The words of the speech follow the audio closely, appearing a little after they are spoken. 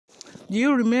Do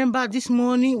you remember this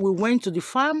morning we went to the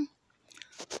farm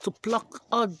to pluck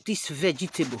all this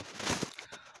vegetable?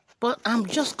 But I'm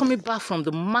just coming back from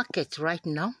the market right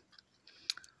now.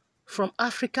 From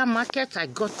Africa market, I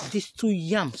got these 2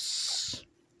 yams.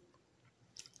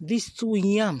 These 2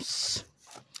 yams.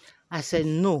 I said,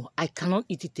 no, I cannot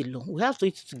eat it alone. We have to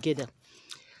eat it together.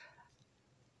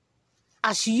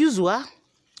 As usual,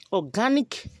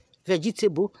 organic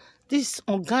vegetable. This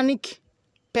organic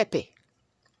pepper,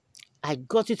 I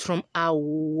got it from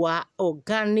our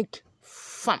organic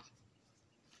farm.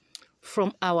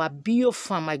 From our bio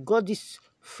farm, I got this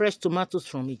fresh tomatoes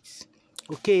from it.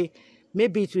 Okay,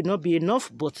 maybe it will not be enough,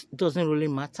 but it doesn't really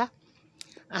matter.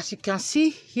 As you can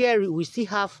see here, we still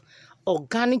have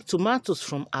organic tomatoes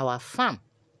from our farm.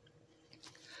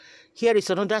 Here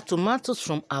is another tomatoes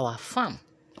from our farm.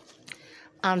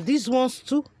 And these ones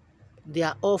too, they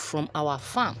are all from our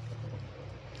farm.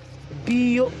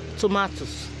 Bio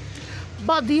tomatoes.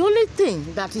 But the only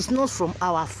thing that is not from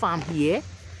our farm here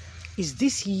is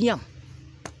this yam.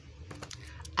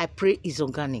 I pray it's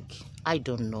organic. I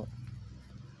don't know.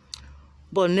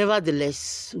 But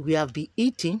nevertheless, we have been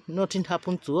eating. Nothing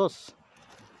happened to us.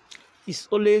 It's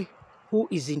only who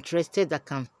is interested that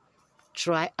can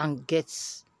try and get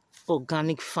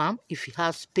organic farm. If he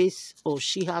has space or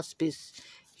she has space,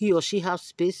 he or she has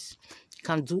space,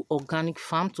 can do organic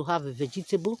farm to have a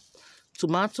vegetable,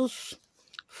 tomatoes,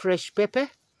 fresh pepper,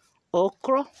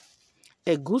 okra,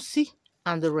 egusi,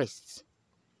 and the rest.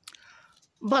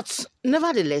 But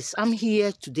nevertheless, I'm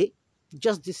here today,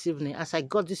 just this evening, as I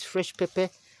got this fresh pepper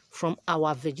from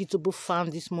our vegetable farm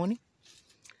this morning.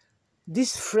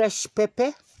 This fresh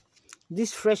pepper,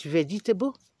 this fresh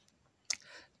vegetable,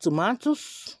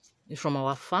 tomatoes is from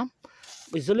our farm.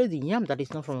 It's only the yam that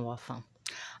is not from our farm.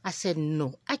 I said,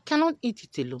 no, I cannot eat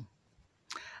it alone.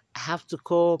 I have to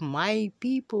call my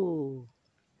people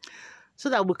so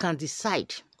that we can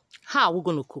decide how we're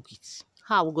going to cook it,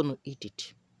 how we're going to eat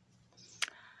it.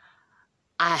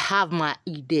 I have my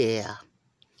idea,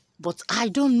 but I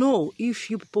don't know if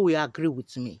you people will agree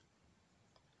with me.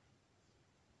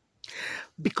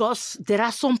 Because there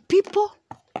are some people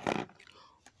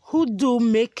who do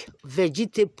make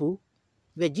vegetable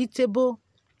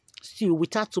stew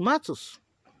without tomatoes.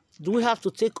 Do we have to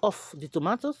take off the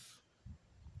tomatoes?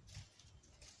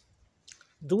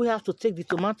 Do we have to take the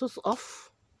tomatoes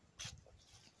off?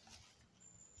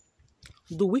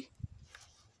 Do we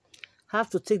have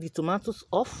to take the tomatoes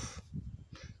off?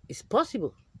 It's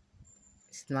possible.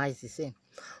 It's nice the same.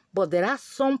 But there are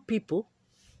some people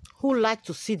who like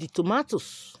to see the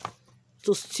tomatoes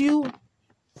to stew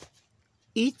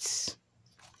it.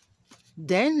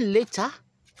 Then later,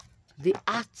 they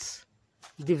add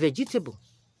the vegetable.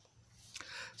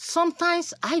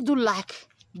 Sometimes I do like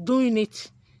doing it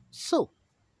so.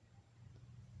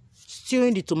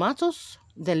 Stewing the tomatoes,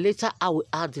 then later I will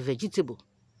add the vegetable.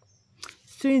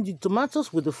 Stewing the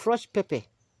tomatoes with the fresh pepper.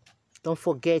 Don't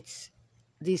forget,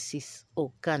 this is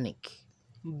organic,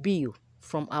 bio,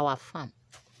 from our farm.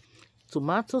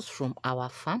 Tomatoes from our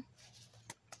farm.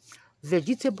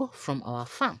 Vegetable from our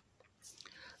farm.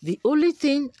 The only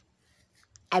thing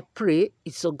I pray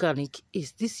is organic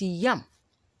is this yam.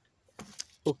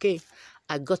 Okay,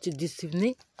 I got it this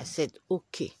evening. I said,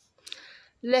 okay,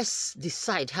 let's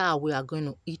decide how we are going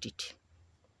to eat it.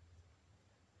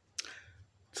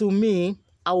 To me,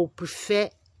 I would prefer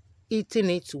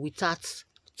eating it without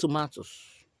tomatoes.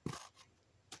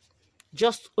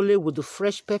 Just only with the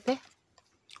fresh pepper,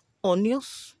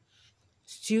 onions,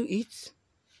 stew it.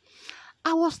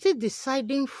 I was still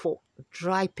deciding for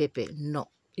dry pepper. No,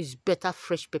 it's better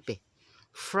fresh pepper.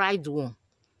 Fried one.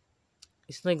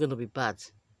 It's not going to be bad.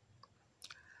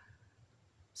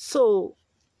 So,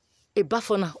 a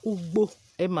bafona ugbo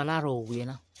e manaro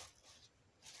wena.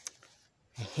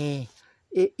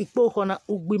 Ikpo hona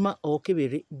ugbima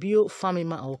okebere, bio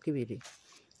famima okebere.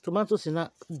 Tomatoes na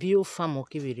bio fam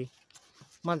okebere.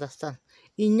 Understand?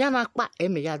 Inyana pa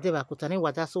eme ya deba kutane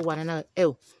wadaso wanena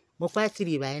mokwa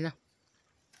tiri baina.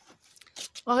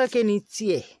 Oke ni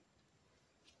tie.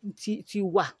 Ti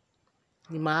wa.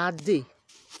 Ni ma de.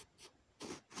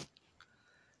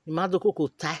 Ni ma do koko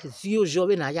ta zio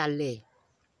jobe na ya le.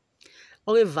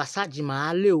 Ore vasaji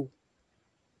ma le o.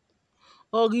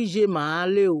 Ori je ma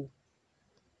le o.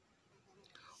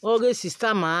 Ori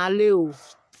sister ma le o.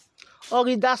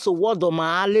 Ori that's a word of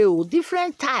ma le o.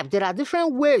 Different type. There are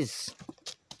different ways.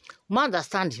 Ma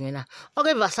understand me na.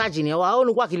 Ori vasaji ni wa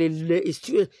onu kwa kile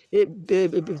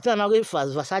bitana ori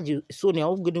vasaji so ni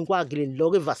o gudin kwa kile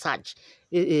ori vasaji.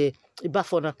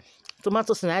 Bafona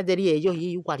tomatoes na deri e yo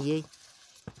yi kwari.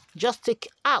 Just take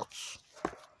out.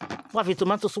 What if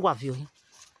tomatoes wavio?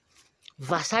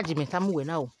 Versace metamu we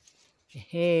now.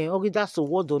 Ogi da so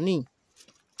word oni.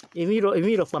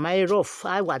 Emi ro pa my rough.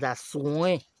 I wa da so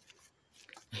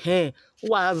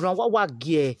wa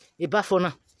gie e ba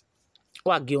fona.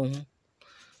 Wa gie ohun.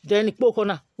 Then poko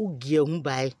na u gie ohun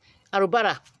bai.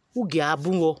 Arubara u gie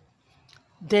abunwo.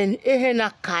 Then na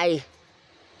kai.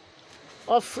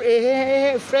 Of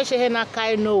fresh na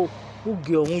kai no u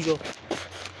gie ohun yo.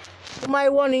 My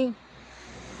warning.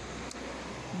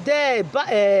 There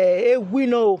a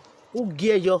winnow u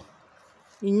gie yo.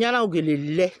 Inyana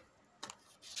ugelele.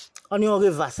 Oni oge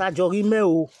Versace ori me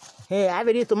o. I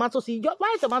very tomato seed.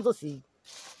 Why tomato seed?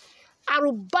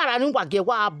 Arubara ni wa ge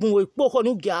wa abun epo ko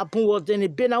ni ge abun wo den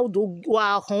be na do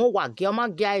wa hon wa ge ma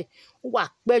ge wa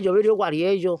pejo we wa ri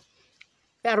ejo.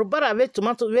 Arubara ve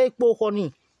tomato ve epo ko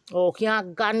ni o ki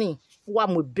aga ni wa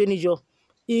mo be ni jo.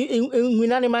 We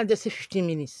na man just 15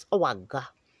 minutes. O wa ga.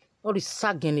 O ri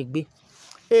sagen egbe.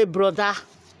 Hey brother.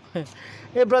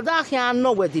 Hey brother can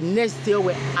know where the next day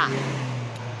we are.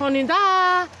 Honey,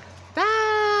 that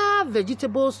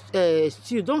vegetables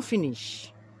stew don't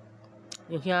finish.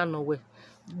 You can't know where.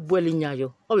 Boiling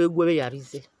yo. Oh, we go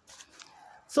yarize.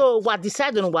 So what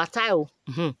decided on what tile?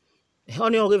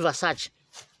 Honey, oge Versace.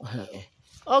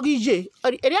 Ogije.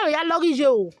 Eri ya logije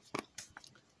o.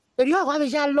 Eri ya wa be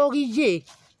ja logije.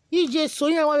 Ije so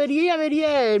yan wa be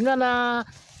na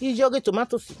ije oge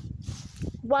tomatoes.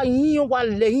 Wa yin wa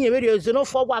le yin be zeno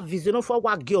for wa vizeno for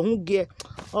wa ge ohun ge.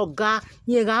 Oga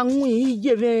yin ga nwu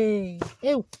ije be.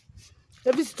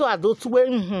 Ebi to ado tuwe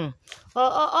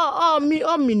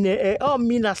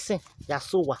mi na sen ya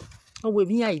so wa. We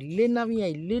bi yan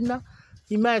ilena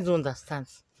you might understand.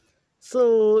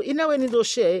 So ina we ni do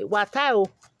share wa tai o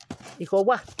iko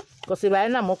wa ko se ba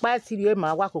na mo pa ti ri e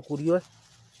ma wa kokori o.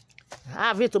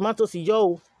 Have tomatoes yo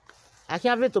o. I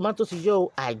can't have tomatoes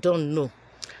yo. I don't know.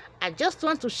 I just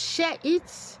want to share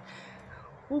it.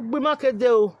 Ugbe market de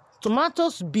o.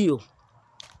 Tomatoes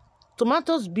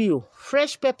bio,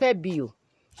 fresh pepper bio,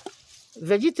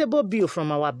 vegetable bio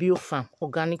from our bio farm,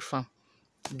 organic farm.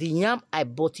 The yam, I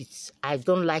bought it. I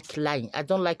don't like lying. I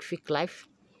don't like fake life.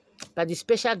 By the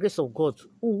special grace of God,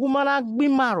 ugumana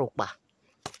gbimaropa.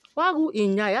 Wagu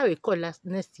inya ya we call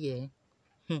next year.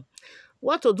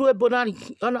 What to do ebo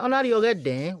onari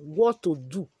already? What to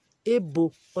do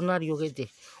ebo onari already?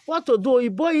 What to do?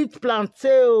 Oyibo eat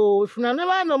plantain. If you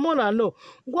never know more, know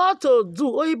what to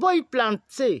do. Oyibo eat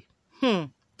plantain.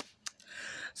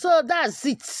 So that's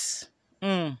it.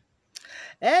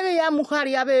 Every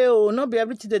yamukari abe not be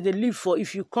everything that they live for.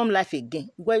 If you come life again,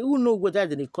 well, who know whether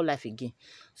they call life again?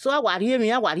 So I worry me.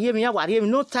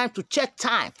 No time to check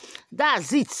time.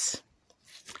 That's it.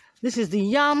 This is the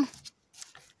yam.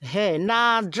 Hey,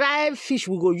 now dry fish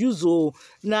we go use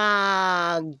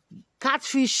na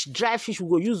catfish, dry fish we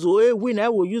go use we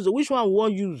will use which one we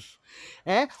won't use?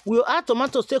 We'll add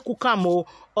tomatoes take cook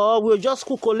or we'll just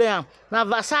cook ole na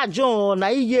Versace na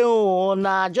iye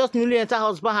na just newly enter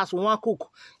husband house we want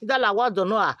cook. That like what don't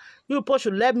know. You people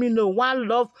should let me know. One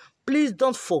love. Please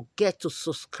don't forget to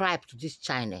subscribe to this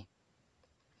channel.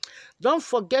 Don't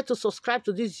forget to subscribe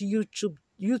to this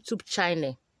YouTube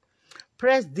channel.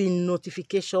 Press the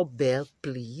notification bell,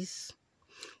 please.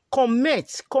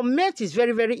 Comment. Comment is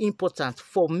very, very important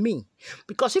for me.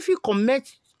 Because if you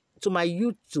comment to my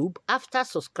YouTube after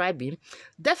subscribing,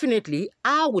 definitely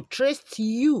I will trace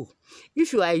you.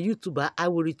 If you are a YouTuber, I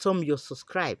will return your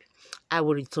subscribe. I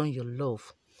will return your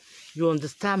love. You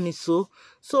understand me? So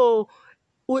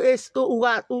why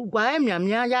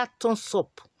ya thumbs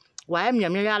up? Why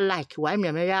ya like? Why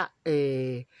ya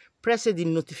press the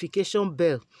notification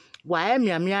bell? Why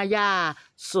ya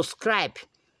subscribe?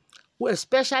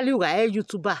 Especially who are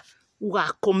YouTuber who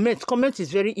are comment. Comment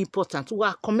is very important. Who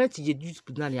are comment is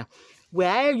YouTube nania.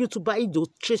 Where YouTuber is do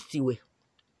trace the way.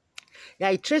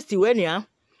 Yeah, trace the way nia.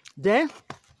 Then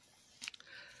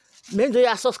make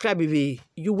you subscribe if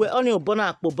you were on your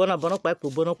bona.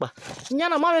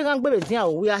 Nyana mama gang baby dia.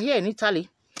 We are here in Italy.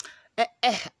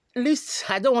 Least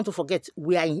I don't want to forget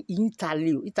we are in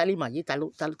Italy. Italy ma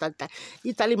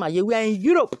we are in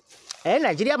Europe.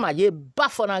 Nigeria ma ye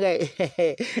bafona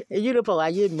Europe wa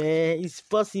ye man. It's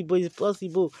possible.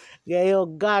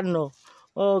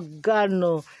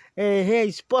 Organo.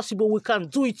 It's possible we can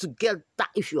do it together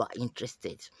if you are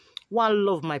interested. One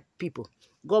love, my people.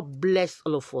 God bless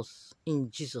all of us in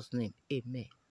Jesus' name. Amen.